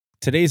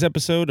Today's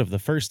episode of the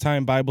First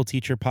Time Bible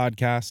Teacher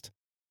podcast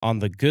on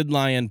the Good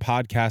Lion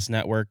Podcast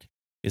Network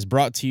is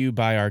brought to you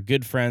by our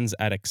good friends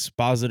at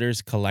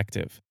Expositors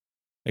Collective.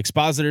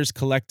 Expositors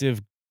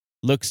Collective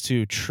looks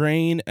to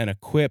train and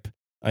equip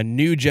a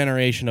new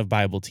generation of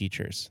Bible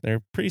teachers.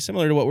 They're pretty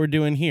similar to what we're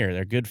doing here.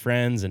 They're good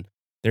friends and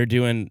they're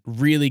doing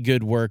really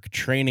good work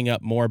training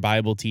up more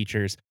Bible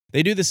teachers.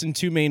 They do this in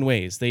two main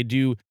ways. They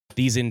do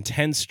these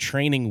intense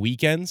training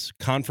weekends,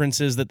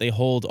 conferences that they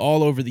hold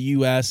all over the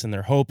U.S., and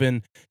they're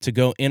hoping to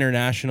go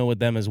international with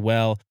them as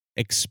well.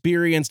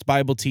 Experienced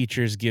Bible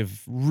teachers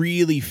give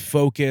really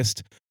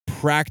focused,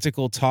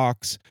 practical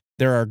talks.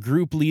 There are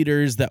group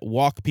leaders that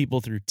walk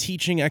people through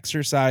teaching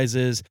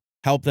exercises,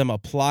 help them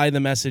apply the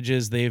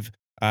messages they've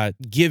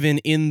given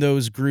in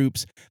those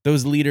groups.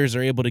 Those leaders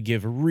are able to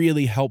give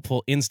really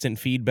helpful instant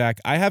feedback.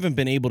 I haven't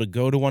been able to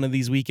go to one of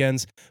these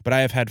weekends, but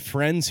I have had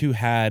friends who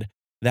had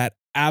that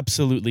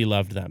absolutely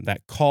loved them,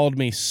 that called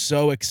me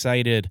so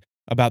excited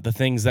about the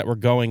things that were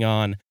going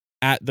on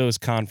at those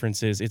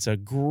conferences. It's a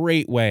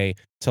great way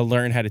to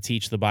learn how to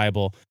teach the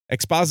Bible.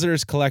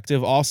 Expositors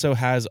Collective also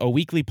has a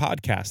weekly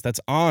podcast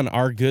that's on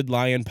our Good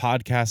Lion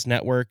Podcast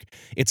Network.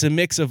 It's a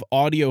mix of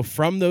audio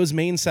from those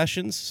main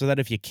sessions so that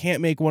if you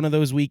can't make one of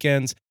those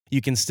weekends,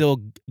 you can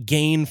still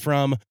gain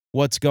from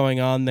what's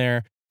going on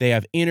there. They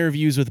have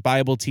interviews with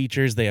Bible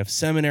teachers. They have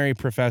seminary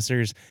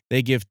professors.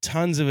 They give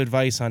tons of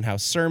advice on how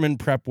sermon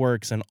prep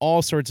works and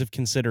all sorts of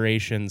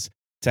considerations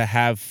to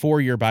have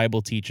for your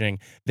Bible teaching.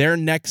 Their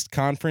next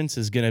conference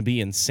is going to be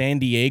in San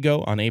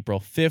Diego on April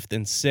 5th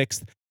and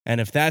 6th.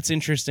 And if that's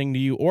interesting to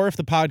you, or if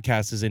the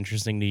podcast is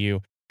interesting to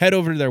you, head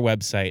over to their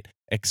website,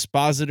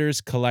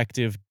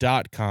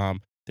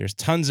 expositorscollective.com. There's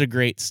tons of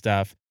great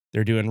stuff.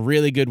 They're doing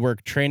really good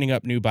work training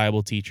up new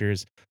Bible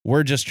teachers.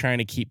 We're just trying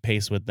to keep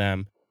pace with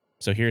them.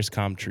 So here's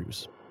Com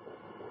Truce.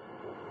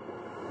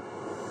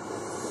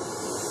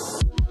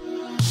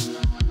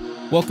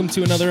 Welcome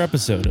to another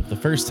episode of the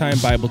First Time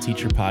Bible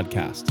Teacher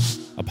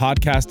podcast, a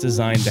podcast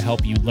designed to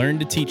help you learn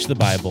to teach the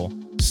Bible,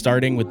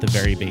 starting with the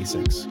very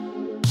basics.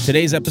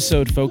 Today's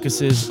episode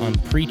focuses on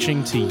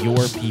preaching to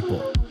your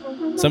people.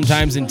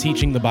 Sometimes in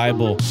teaching the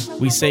Bible,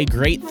 we say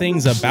great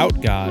things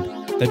about God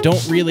that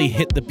don't really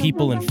hit the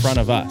people in front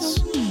of us.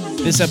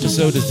 This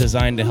episode is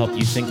designed to help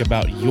you think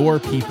about your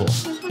people,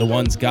 the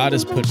ones God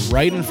has put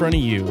right in front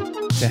of you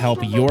to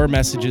help your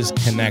messages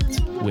connect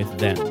with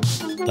them.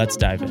 Let's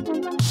dive in.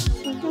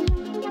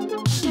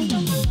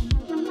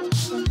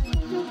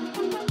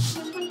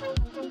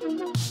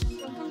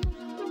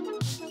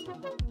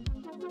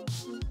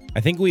 I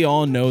think we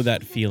all know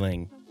that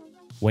feeling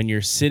when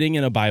you're sitting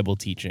in a Bible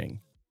teaching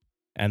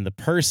and the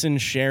person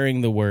sharing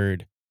the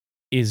word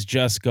is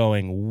just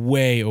going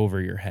way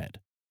over your head.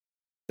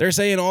 They're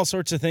saying all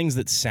sorts of things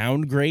that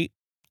sound great,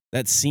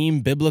 that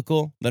seem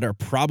biblical, that are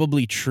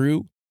probably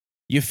true.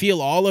 You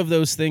feel all of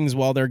those things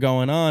while they're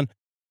going on,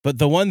 but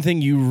the one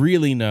thing you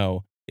really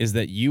know is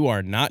that you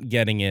are not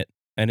getting it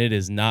and it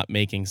is not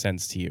making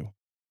sense to you.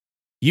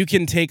 You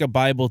can take a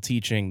Bible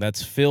teaching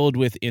that's filled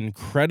with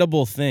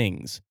incredible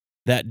things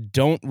that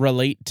don't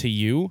relate to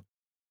you,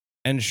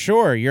 and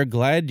sure, you're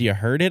glad you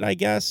heard it, I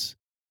guess,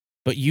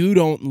 but you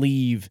don't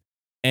leave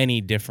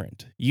any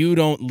different. You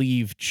don't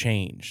leave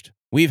changed.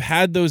 We've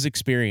had those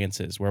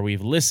experiences where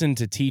we've listened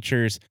to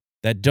teachers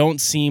that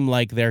don't seem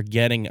like they're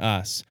getting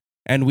us,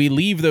 and we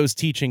leave those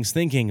teachings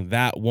thinking,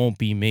 that won't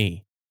be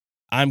me.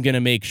 I'm going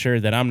to make sure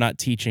that I'm not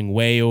teaching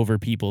way over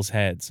people's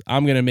heads.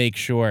 I'm going to make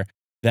sure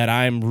that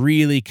I'm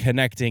really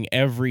connecting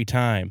every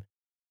time.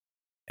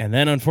 And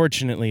then,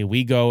 unfortunately,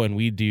 we go and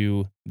we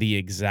do the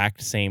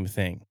exact same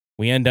thing.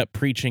 We end up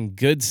preaching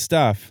good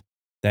stuff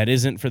that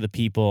isn't for the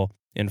people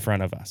in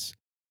front of us.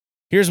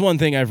 Here's one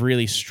thing I've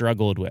really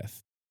struggled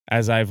with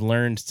as I've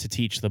learned to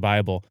teach the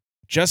Bible.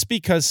 Just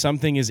because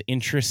something is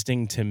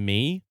interesting to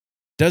me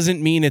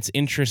doesn't mean it's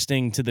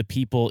interesting to the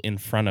people in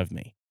front of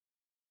me.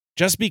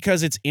 Just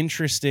because it's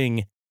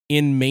interesting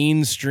in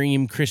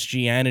mainstream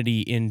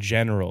Christianity in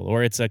general,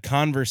 or it's a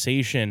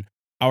conversation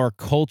our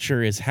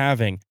culture is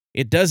having,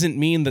 it doesn't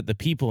mean that the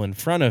people in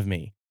front of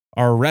me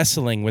are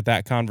wrestling with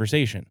that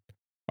conversation,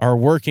 are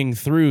working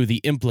through the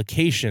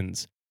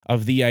implications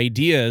of the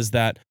ideas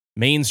that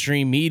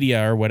mainstream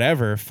media or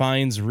whatever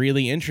finds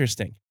really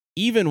interesting.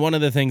 Even one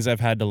of the things I've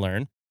had to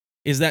learn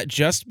is that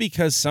just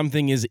because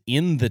something is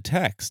in the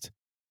text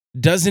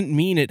doesn't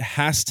mean it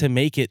has to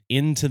make it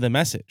into the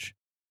message.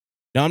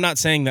 Now, I'm not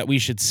saying that we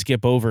should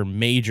skip over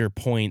major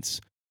points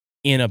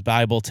in a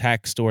Bible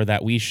text or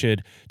that we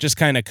should just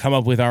kind of come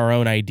up with our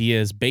own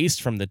ideas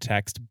based from the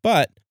text,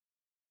 but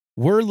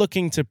we're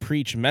looking to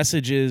preach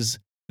messages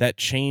that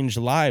change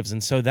lives.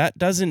 And so that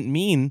doesn't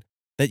mean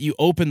that you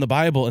open the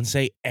Bible and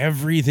say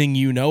everything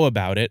you know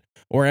about it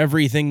or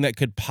everything that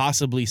could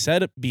possibly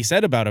be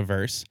said about a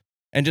verse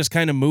and just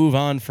kind of move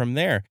on from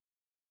there.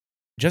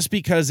 Just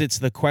because it's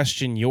the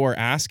question you're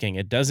asking,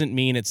 it doesn't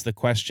mean it's the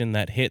question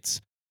that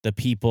hits the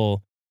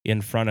people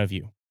in front of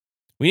you.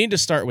 We need to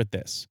start with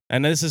this.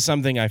 And this is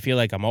something I feel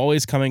like I'm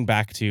always coming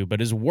back to,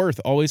 but is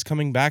worth always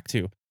coming back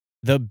to.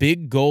 The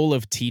big goal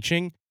of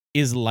teaching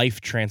is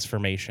life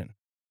transformation.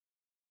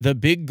 The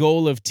big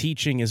goal of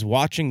teaching is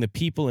watching the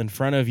people in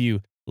front of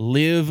you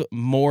live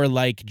more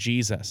like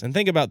Jesus. And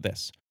think about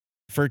this.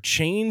 For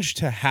change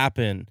to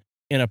happen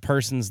in a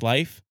person's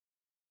life,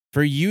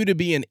 for you to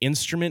be an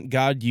instrument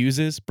God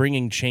uses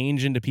bringing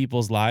change into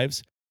people's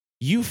lives,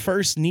 you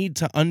first need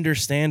to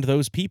understand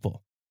those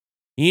people.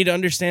 You need to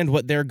understand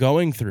what they're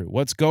going through,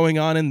 what's going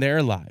on in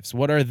their lives,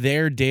 what are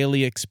their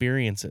daily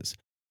experiences,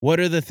 what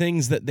are the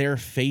things that they're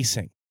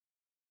facing.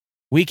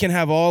 We can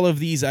have all of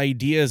these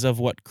ideas of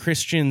what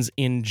Christians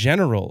in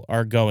general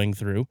are going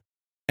through,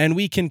 and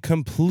we can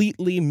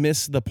completely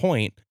miss the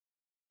point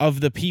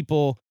of the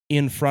people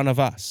in front of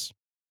us.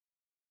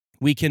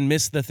 We can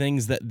miss the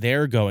things that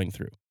they're going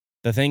through,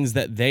 the things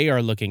that they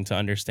are looking to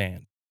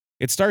understand.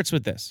 It starts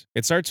with this.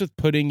 It starts with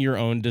putting your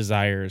own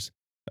desires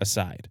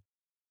aside.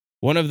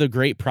 One of the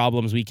great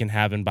problems we can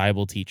have in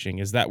Bible teaching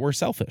is that we're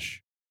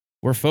selfish.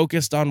 We're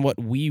focused on what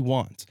we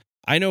want.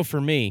 I know for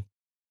me,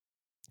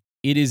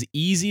 it is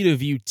easy to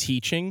view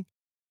teaching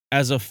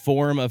as a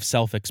form of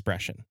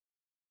self-expression.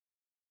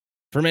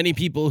 For many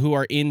people who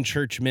are in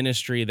church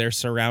ministry, they're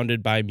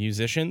surrounded by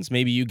musicians.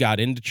 Maybe you got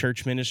into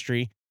church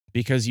ministry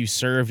because you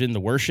served in the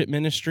worship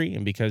ministry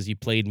and because you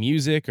played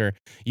music, or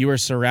you were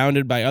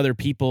surrounded by other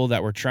people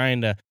that were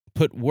trying to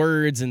put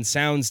words and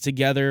sounds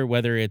together,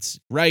 whether it's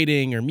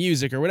writing or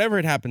music or whatever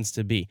it happens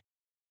to be.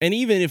 And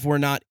even if we're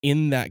not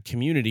in that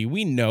community,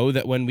 we know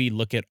that when we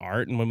look at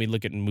art and when we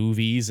look at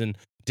movies and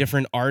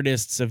different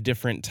artists of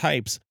different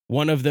types,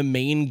 one of the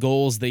main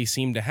goals they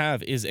seem to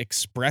have is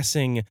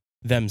expressing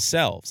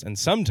themselves. And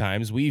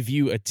sometimes we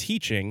view a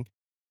teaching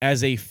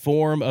as a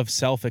form of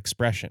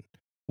self-expression.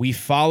 We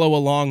follow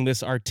along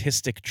this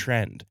artistic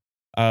trend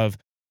of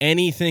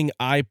anything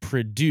I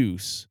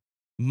produce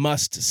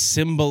must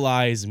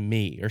symbolize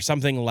me or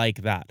something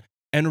like that.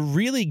 And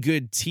really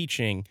good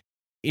teaching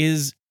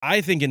is,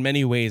 I think, in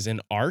many ways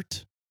an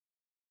art,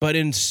 but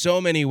in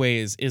so many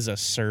ways is a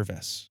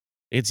service.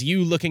 It's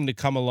you looking to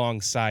come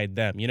alongside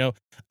them. You know,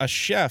 a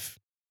chef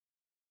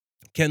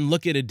can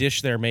look at a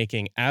dish they're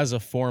making as a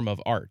form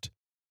of art,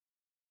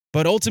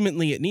 but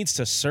ultimately it needs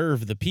to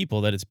serve the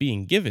people that it's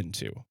being given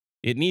to.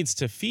 It needs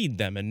to feed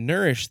them and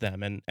nourish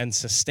them and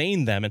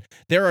sustain them. And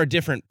there are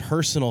different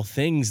personal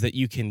things that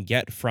you can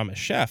get from a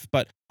chef,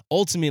 but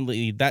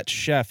ultimately that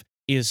chef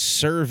is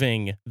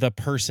serving the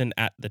person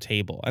at the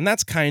table. And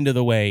that's kind of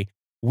the way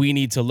we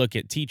need to look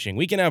at teaching.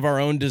 We can have our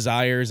own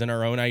desires and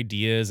our own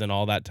ideas and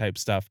all that type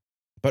stuff,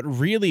 but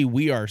really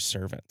we are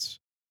servants.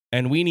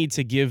 And we need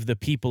to give the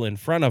people in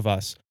front of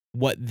us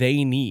what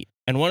they need.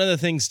 And one of the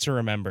things to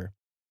remember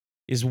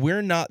is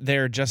we're not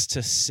there just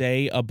to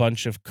say a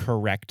bunch of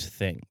correct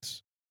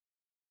things.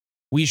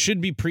 We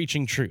should be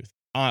preaching truth,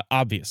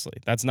 obviously.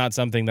 That's not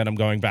something that I'm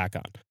going back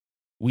on.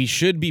 We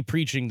should be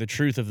preaching the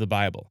truth of the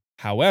Bible.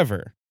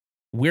 However,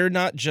 we're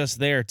not just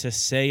there to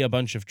say a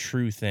bunch of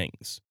true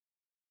things.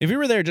 If we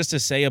were there just to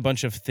say a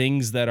bunch of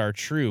things that are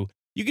true,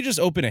 you could just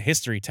open a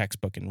history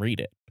textbook and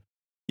read it.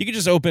 You could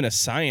just open a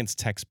science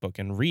textbook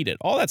and read it.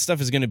 All that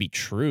stuff is going to be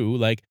true.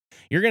 Like,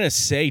 you're going to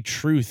say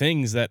true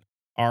things that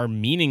are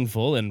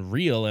meaningful and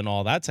real and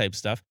all that type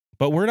stuff,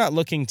 but we're not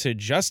looking to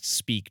just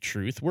speak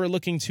truth. We're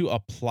looking to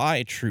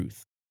apply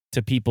truth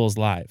to people's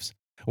lives.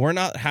 We're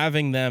not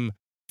having them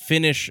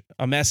finish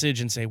a message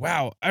and say,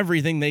 wow,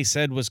 everything they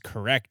said was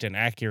correct and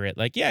accurate.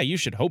 Like, yeah, you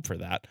should hope for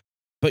that,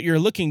 but you're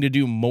looking to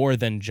do more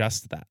than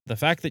just that. The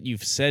fact that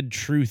you've said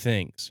true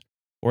things,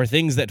 or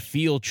things that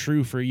feel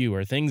true for you,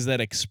 or things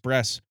that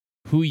express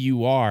who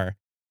you are,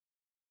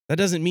 that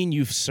doesn't mean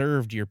you've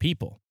served your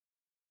people.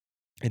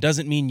 It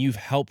doesn't mean you've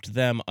helped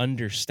them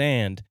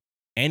understand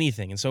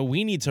anything. And so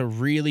we need to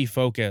really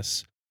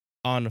focus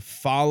on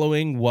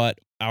following what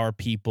our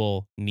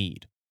people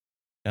need.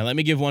 Now, let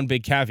me give one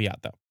big caveat,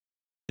 though.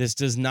 This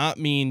does not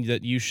mean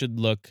that you should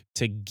look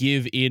to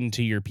give in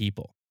to your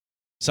people.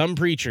 Some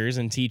preachers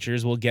and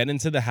teachers will get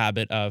into the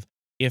habit of,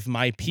 if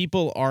my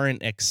people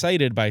aren't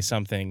excited by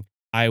something,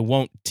 I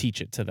won't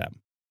teach it to them.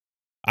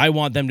 I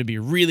want them to be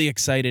really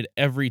excited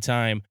every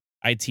time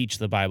I teach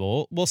the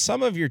Bible. Well,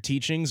 some of your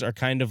teachings are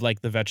kind of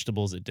like the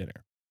vegetables at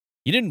dinner.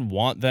 You didn't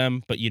want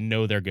them, but you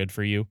know they're good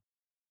for you.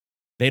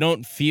 They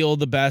don't feel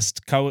the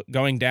best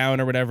going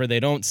down or whatever. They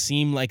don't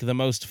seem like the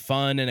most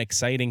fun and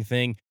exciting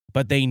thing,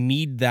 but they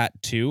need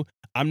that too.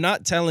 I'm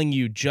not telling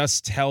you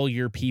just tell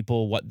your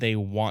people what they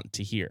want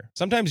to hear.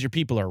 Sometimes your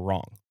people are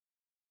wrong.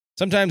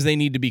 Sometimes they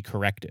need to be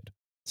corrected.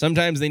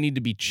 Sometimes they need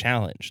to be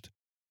challenged.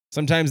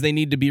 Sometimes they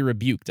need to be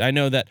rebuked. I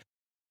know that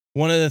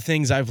one of the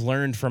things I've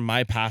learned from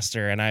my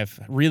pastor and I've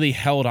really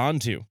held on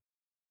to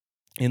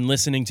in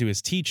listening to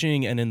his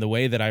teaching and in the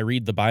way that I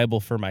read the Bible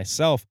for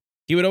myself,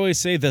 he would always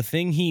say the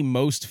thing he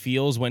most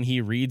feels when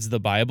he reads the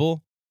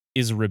Bible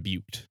is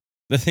rebuked.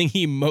 The thing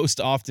he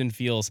most often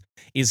feels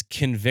is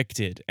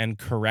convicted and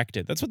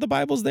corrected. That's what the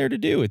Bible's there to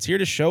do. It's here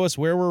to show us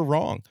where we're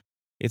wrong.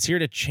 It's here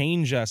to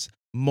change us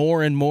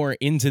more and more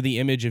into the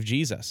image of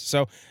Jesus.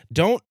 So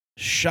don't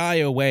shy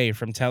away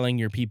from telling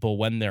your people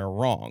when they're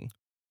wrong.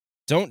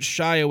 Don't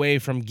shy away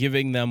from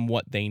giving them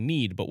what they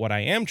need. But what I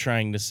am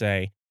trying to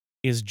say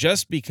is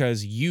just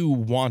because you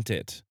want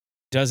it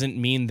doesn't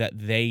mean that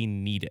they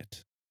need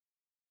it.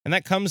 And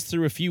that comes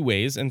through a few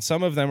ways, and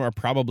some of them are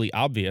probably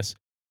obvious.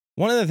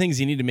 One of the things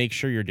you need to make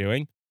sure you're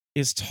doing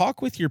is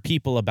talk with your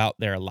people about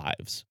their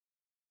lives.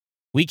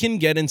 We can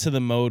get into the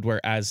mode where,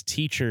 as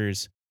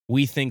teachers,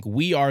 we think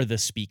we are the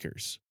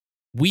speakers.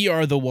 We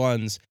are the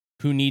ones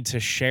who need to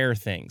share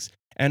things.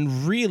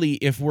 And really,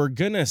 if we're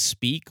going to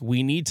speak,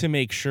 we need to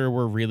make sure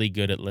we're really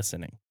good at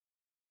listening.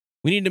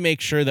 We need to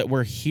make sure that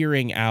we're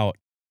hearing out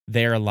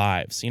their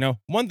lives.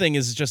 One thing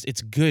is just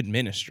it's good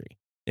ministry.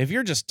 If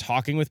you're just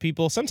talking with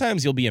people,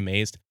 sometimes you'll be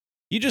amazed.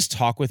 You just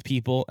talk with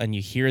people and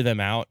you hear them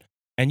out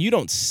and you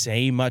don't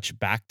say much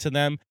back to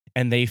them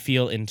and they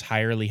feel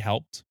entirely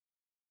helped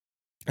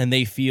and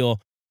they feel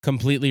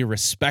completely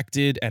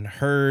respected and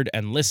heard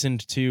and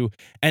listened to,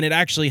 and it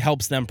actually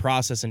helps them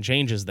process and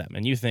changes them.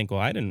 And you think, well,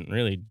 I didn't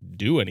really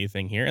do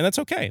anything here. And that's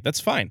okay.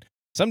 That's fine.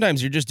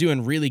 Sometimes you're just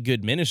doing really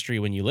good ministry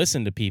when you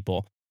listen to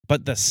people.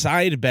 But the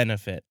side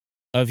benefit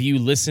of you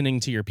listening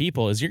to your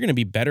people is you're going to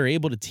be better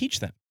able to teach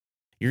them.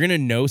 You're going to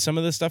know some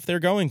of the stuff they're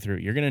going through.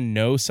 You're going to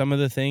know some of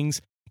the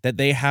things that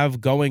they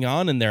have going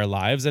on in their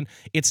lives. And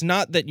it's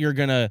not that you're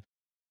going to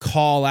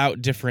call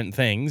out different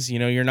things.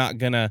 You're not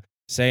going to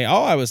say,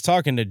 oh, I was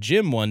talking to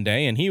Jim one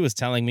day and he was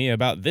telling me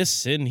about this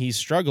sin he's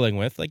struggling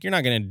with. Like, you're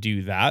not going to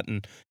do that.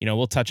 And,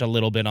 we'll touch a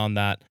little bit on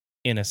that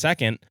in a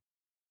second.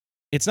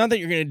 It's not that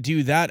you're going to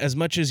do that as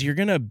much as you're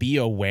going to be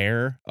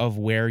aware of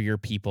where your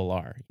people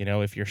are.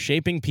 If you're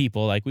shaping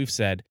people, like we've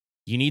said,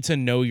 you need to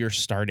know your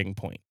starting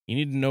point. You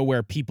need to know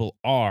where people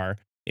are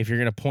if you're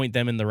going to point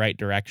them in the right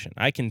direction.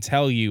 I can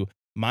tell you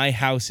my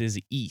house is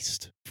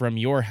east from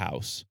your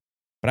house,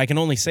 but I can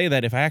only say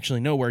that if I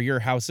actually know where your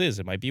house is.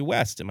 It might be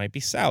west, it might be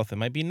south, it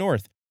might be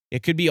north.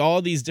 It could be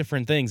all these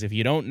different things. If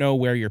you don't know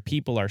where your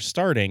people are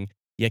starting,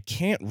 you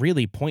can't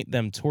really point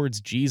them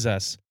towards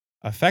Jesus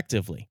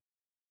effectively.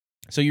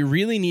 So you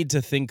really need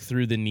to think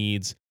through the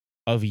needs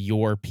of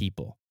your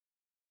people.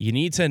 You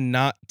need to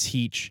not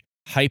teach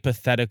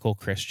hypothetical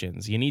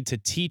Christians. You need to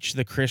teach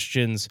the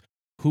Christians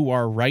who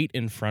are right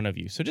in front of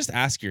you. So just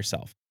ask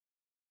yourself,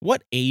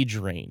 what age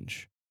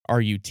range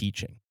are you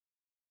teaching?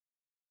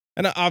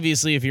 And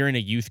obviously, if you're in a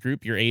youth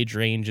group, your age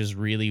range is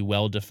really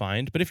well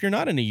defined. But if you're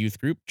not in a youth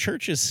group,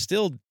 churches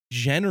still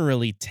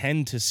generally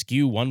tend to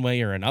skew one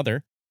way or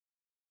another.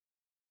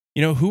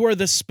 Who are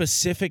the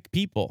specific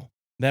people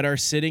that are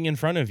sitting in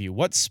front of you?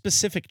 What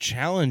specific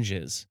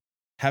challenges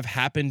have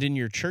happened in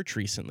your church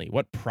recently?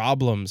 What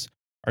problems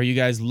are you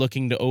guys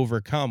looking to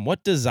overcome?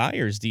 What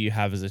desires do you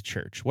have as a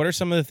church? What are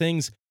some of the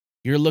things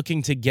you're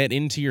looking to get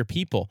into your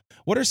people?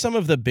 What are some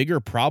of the bigger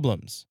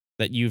problems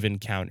that you've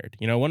encountered?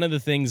 One of the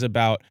things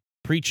about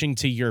preaching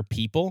to your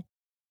people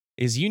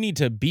is you need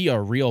to be a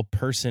real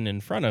person in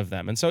front of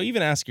them. And so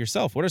even ask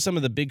yourself, what are some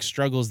of the big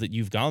struggles that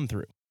you've gone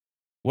through?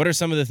 What are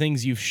some of the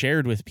things you've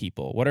shared with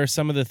people? What are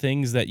some of the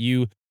things that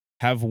you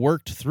have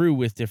worked through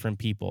with different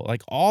people?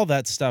 Like, all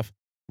that stuff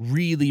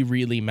really,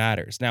 really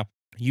matters. Now,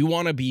 you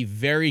want to be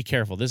very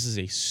careful. This is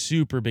a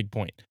super big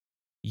point.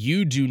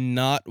 You do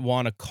not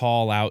want to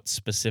call out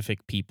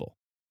specific people.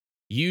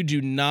 You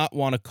do not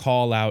want to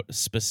call out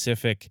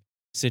specific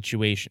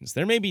situations.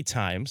 There may be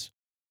times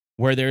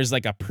where there's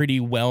like a pretty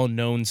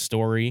well-known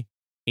story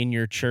in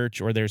your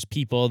church, or there's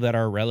people that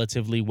are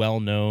relatively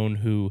well-known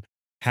who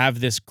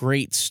have this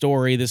great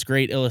story, this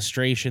great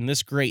illustration,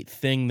 this great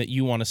thing that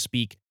you want to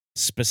speak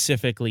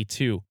specifically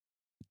to.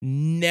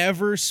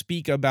 Never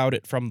speak about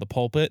it from the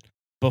pulpit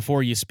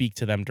before you speak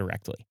to them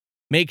directly.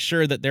 Make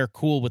sure that they're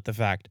cool with the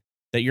fact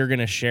that you're going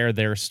to share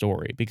their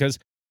story, because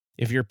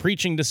if you're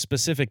preaching to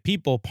specific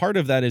people, part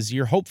of that is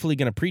you're hopefully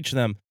going to preach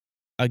them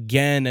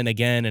again and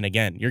again and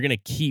again. You're going to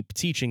keep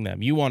teaching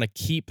them. You want to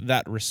keep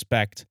that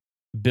respect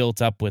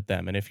built up with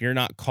them. And if you're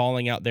not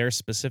calling out their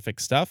specific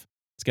stuff,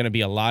 it's going to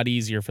be a lot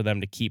easier for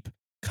them to keep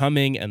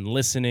coming and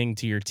listening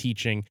to your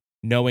teaching,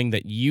 knowing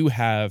that you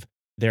have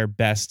their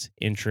best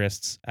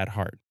interests at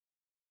heart.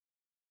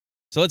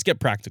 So let's get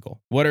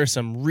practical. What are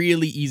some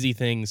really easy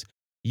things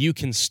you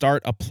can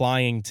start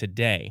applying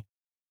today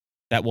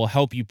that will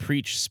help you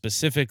preach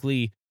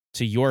specifically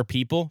to your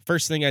people?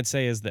 First thing I'd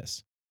say is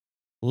this: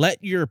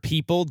 let your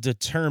people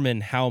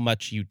determine how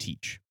much you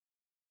teach.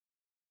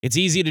 It's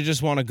easy to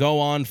just want to go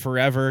on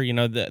forever.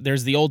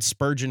 There's the old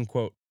Spurgeon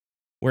quote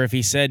where if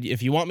he said,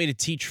 if you want me to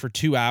teach for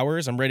 2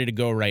 hours, I'm ready to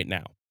go right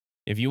now.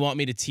 If you want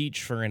me to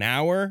teach for an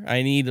hour,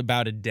 I need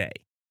about a day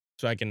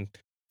so I can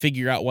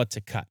figure out what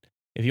to cut.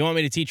 If you want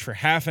me to teach for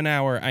half an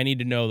hour, I need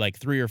to know like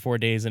 3 or 4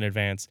 days in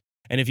advance.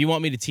 And if you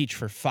want me to teach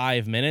for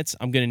 5 minutes,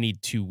 I'm going to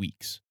need 2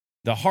 weeks.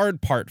 The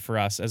hard part for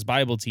us as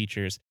Bible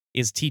teachers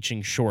is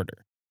teaching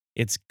shorter.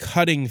 It's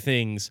cutting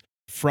things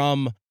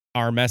from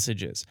our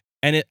messages.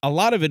 And a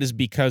lot of it is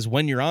because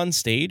when you're on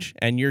stage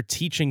and you're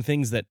teaching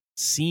things that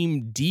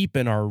seem deep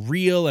and are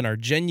real and are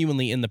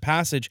genuinely in the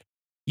passage,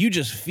 you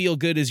just feel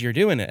good as you're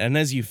doing it. And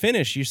as you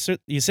finish, you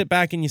sit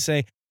back and you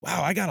say,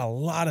 wow, I got a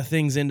lot of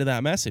things into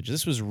that message.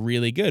 This was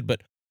really good.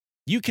 But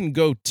you can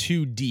go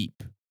too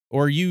deep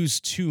or use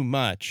too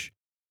much,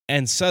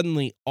 and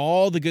suddenly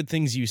all the good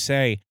things you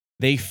say,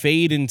 they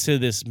fade into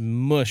this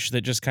mush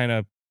that just kind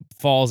of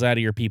falls out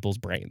of your people's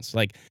brains.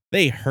 Like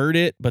they heard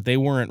it, but they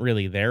weren't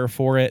really there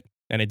for it,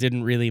 and it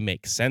didn't really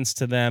make sense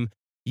to them.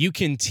 You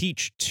can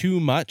teach too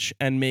much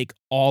and make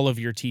all of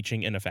your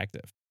teaching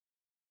ineffective.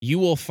 You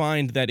will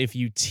find that if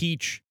you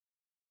teach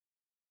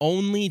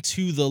only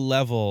to the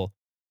level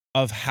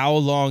of how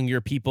long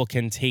your people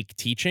can take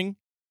teaching,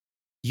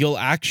 you'll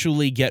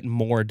actually get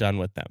more done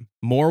with them.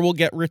 More will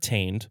get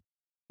retained,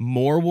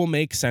 more will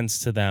make sense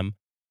to them,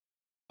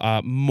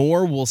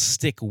 more will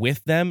stick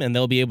with them, and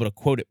they'll be able to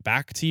quote it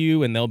back to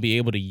you, and they'll be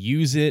able to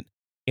use it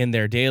in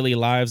their daily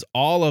lives.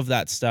 All of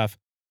that stuff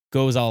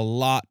goes a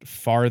lot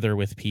farther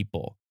with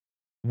people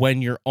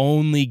when you're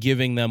only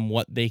giving them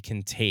what they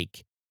can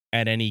take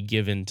at any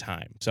given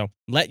time. So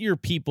let your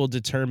people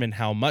determine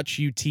how much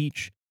you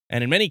teach,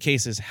 and in many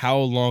cases, how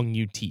long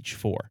you teach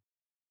for.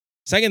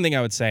 Second thing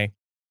I would say,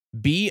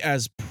 be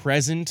as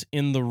present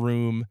in the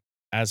room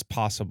as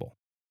possible.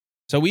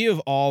 So we have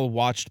all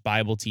watched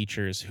Bible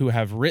teachers who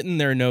have written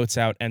their notes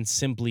out and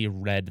simply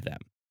read them.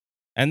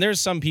 And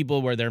there's some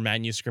people where they're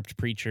manuscript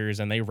preachers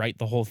and they write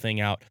the whole thing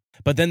out,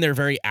 but then they're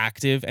very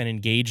active and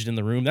engaged in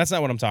the room. That's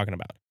not what I'm talking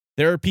about.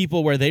 There are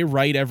people where they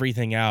write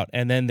everything out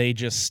and then they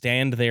just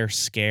stand there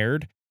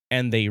scared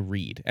and they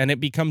read. And it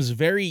becomes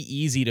very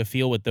easy to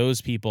feel with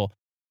those people,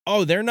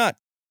 oh, they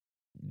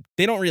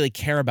don't really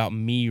care about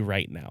me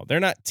right now. They're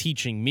not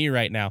teaching me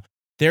right now.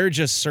 They're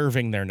just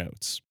serving their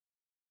notes.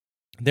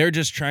 They're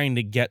just trying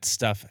to get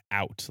stuff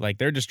out. Like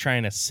they're just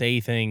trying to say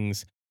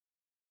things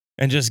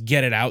and just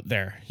get it out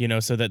there,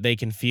 so that they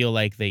can feel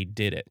like they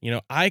did it.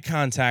 Eye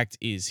contact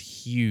is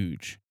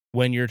huge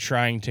when you're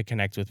trying to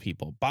connect with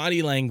people.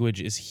 Body language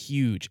is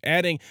huge.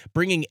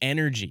 Bringing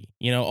energy,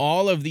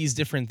 all of these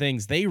different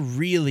things, they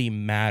really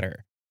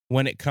matter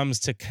when it comes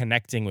to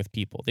connecting with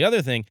people. The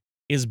other thing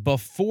is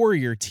before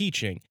you're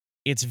teaching,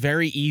 it's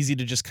very easy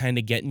to just kind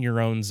of get in your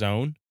own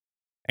zone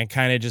and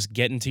kind of just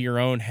get into your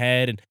own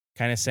head and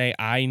kind of say,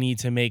 I need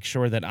to make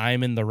sure that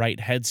I'm in the right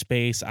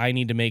headspace. I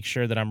need to make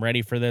sure that I'm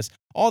ready for this.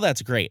 All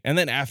that's great. And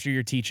then after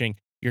you're teaching,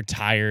 you're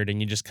tired and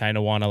you just kind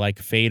of want to like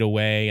fade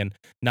away and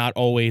not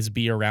always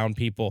be around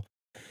people.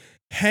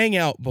 Hang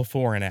out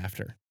before and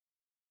after.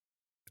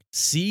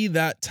 See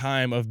that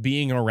time of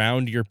being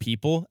around your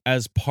people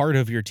as part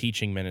of your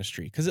teaching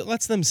ministry because it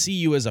lets them see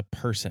you as a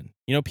person.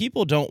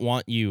 People don't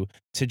want you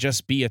to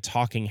just be a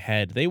talking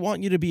head. They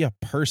want you to be a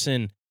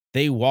person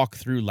they walk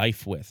through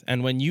life with.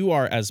 And when you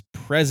are as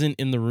present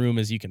in the room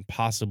as you can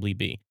possibly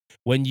be,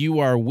 when you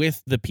are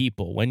with the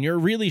people, when you're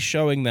really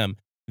showing them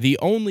the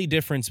only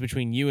difference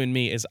between you and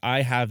me is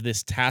I have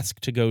this task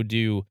to go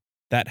do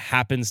that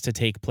happens to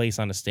take place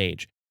on a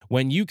stage.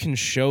 When you can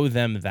show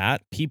them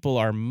that, people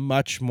are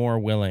much more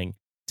willing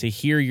to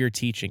hear your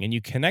teaching and you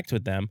connect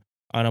with them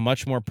on a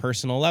much more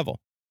personal level.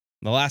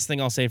 The last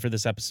thing I'll say for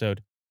this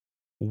episode,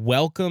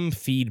 welcome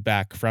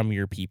feedback from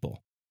your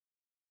people.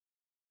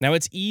 Now,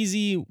 it's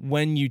easy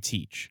when you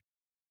teach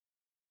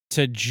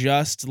to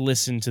just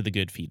listen to the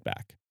good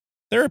feedback.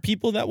 There are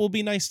people that will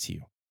be nice to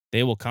you.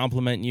 They will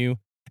compliment you,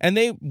 and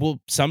they will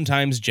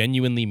sometimes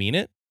genuinely mean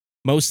it.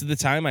 Most of the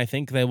time, I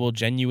think they will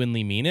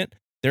genuinely mean it.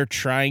 They're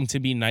trying to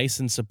be nice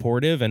and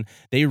supportive, and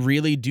they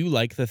really do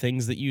like the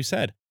things that you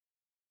said.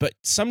 But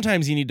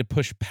sometimes you need to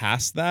push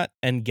past that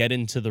and get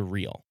into the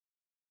real.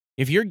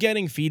 If you're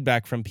getting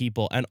feedback from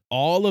people and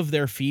all of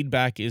their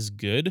feedback is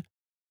good,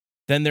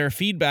 then their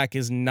feedback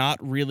is not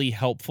really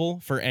helpful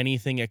for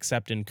anything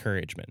except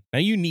encouragement. Now,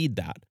 you need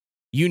that.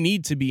 You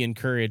need to be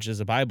encouraged as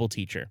a Bible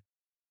teacher,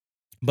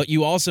 but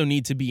you also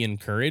need to be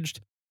encouraged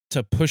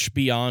to push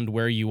beyond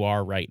where you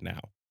are right now.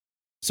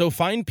 So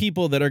find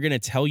people that are going to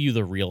tell you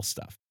the real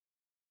stuff.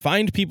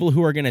 Find people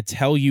who are going to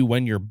tell you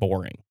when you're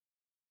boring,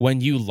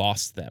 when you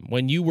lost them,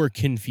 when you were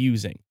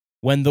confusing,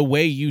 when the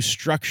way you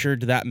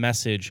structured that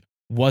message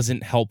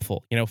wasn't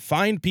helpful.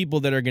 Find people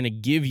that are going to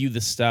give you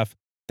the stuff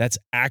that's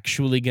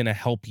actually going to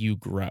help you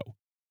grow.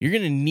 You're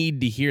going to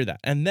need to hear that.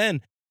 And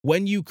then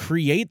when you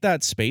create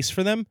that space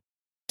for them,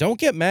 don't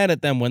get mad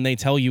at them when they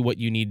tell you what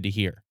you need to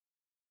hear.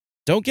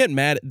 Don't get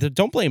mad.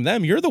 Don't blame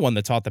them. You're the one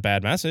that taught the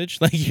bad message.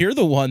 Like you're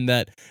the one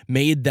that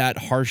made that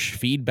harsh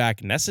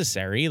feedback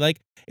necessary. Like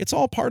it's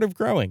all part of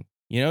growing.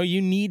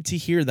 You need to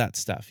hear that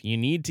stuff. You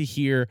need to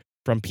hear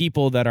from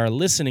people that are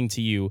listening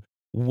to you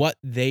what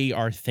they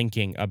are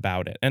thinking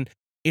about it. And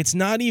it's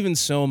not even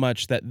so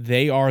much that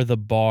they are the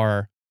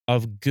bar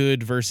of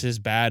good versus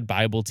bad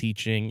Bible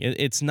teaching.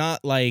 It's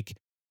not like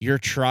you're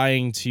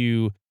trying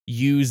to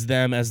use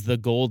them as the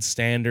gold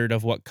standard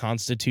of what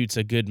constitutes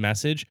a good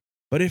message.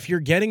 But if you're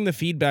getting the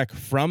feedback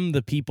from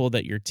the people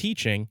that you're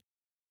teaching,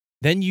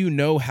 then you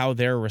know how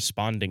they're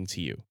responding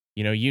to you.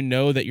 You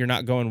know that you're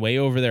not going way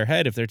over their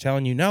head if they're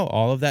telling you, no,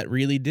 all of that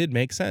really did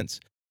make sense.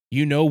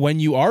 You know when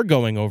you are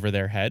going over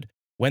their head,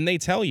 when they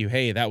tell you,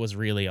 hey, that was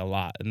really a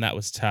lot and that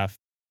was tough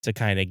to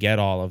kind of get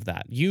all of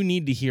that. You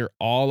need to hear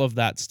all of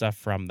that stuff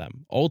from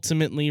them.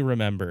 Ultimately,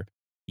 remember,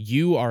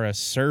 you are a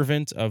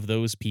servant of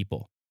those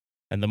people.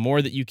 And the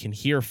more that you can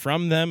hear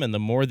from them and the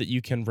more that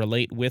you can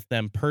relate with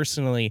them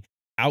personally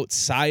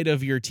outside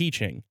of your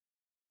teaching,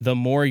 the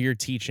more your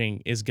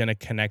teaching is going to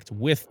connect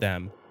with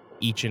them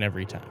each and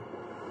every time.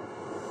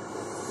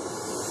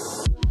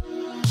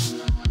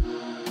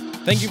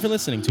 Thank you for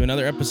listening to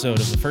another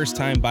episode of the First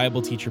Time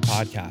Bible Teacher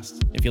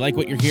Podcast. If you like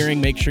what you're hearing,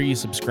 make sure you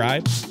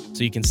subscribe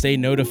so you can stay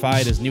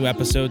notified as new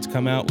episodes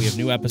come out. We have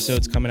new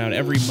episodes coming out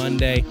every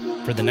Monday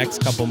for the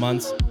next couple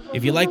months.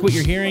 If you like what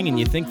you're hearing and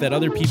you think that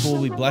other people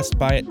will be blessed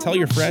by it, tell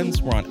your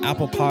friends. We're on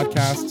Apple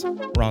Podcasts,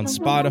 we're on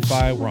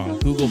Spotify, we're on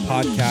Google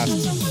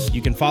Podcasts.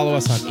 You can follow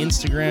us on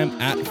Instagram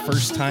at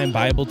First Time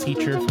Bible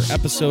Teacher for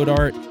episode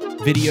art,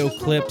 video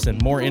clips,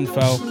 and more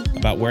info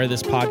about where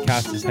this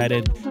podcast is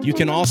headed. You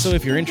can also,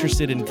 if you're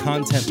interested in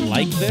content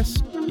like this,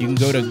 you can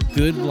go to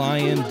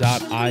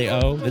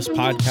goodlion.io. This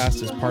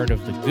podcast is part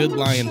of the Good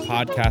Lion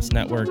Podcast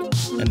Network,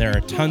 and there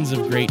are tons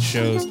of great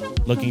shows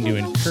looking to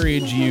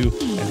encourage you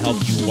and help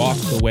you walk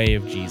the way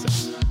of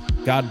Jesus.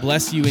 God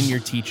bless you in your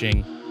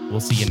teaching. We'll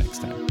see you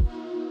next time.